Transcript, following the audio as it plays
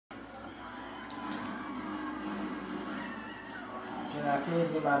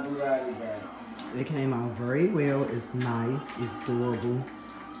It came out very well. It's nice. It's doable.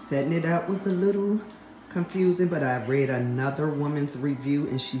 Setting it up was a little confusing, but I read another woman's review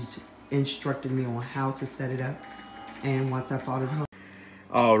and she instructed me on how to set it up. And once I followed her.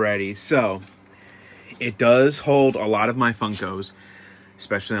 Alrighty, so it does hold a lot of my Funkos,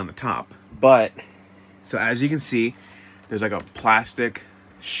 especially on the top. But, so as you can see, there's like a plastic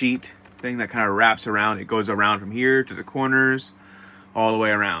sheet thing that kind of wraps around. It goes around from here to the corners, all the way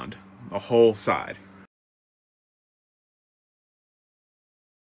around, the whole side.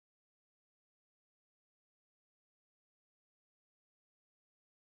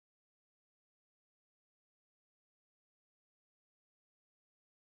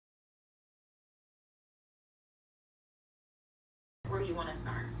 Where you want to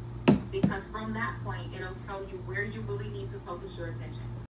start, because from that point it'll tell you where you really need to focus your attention.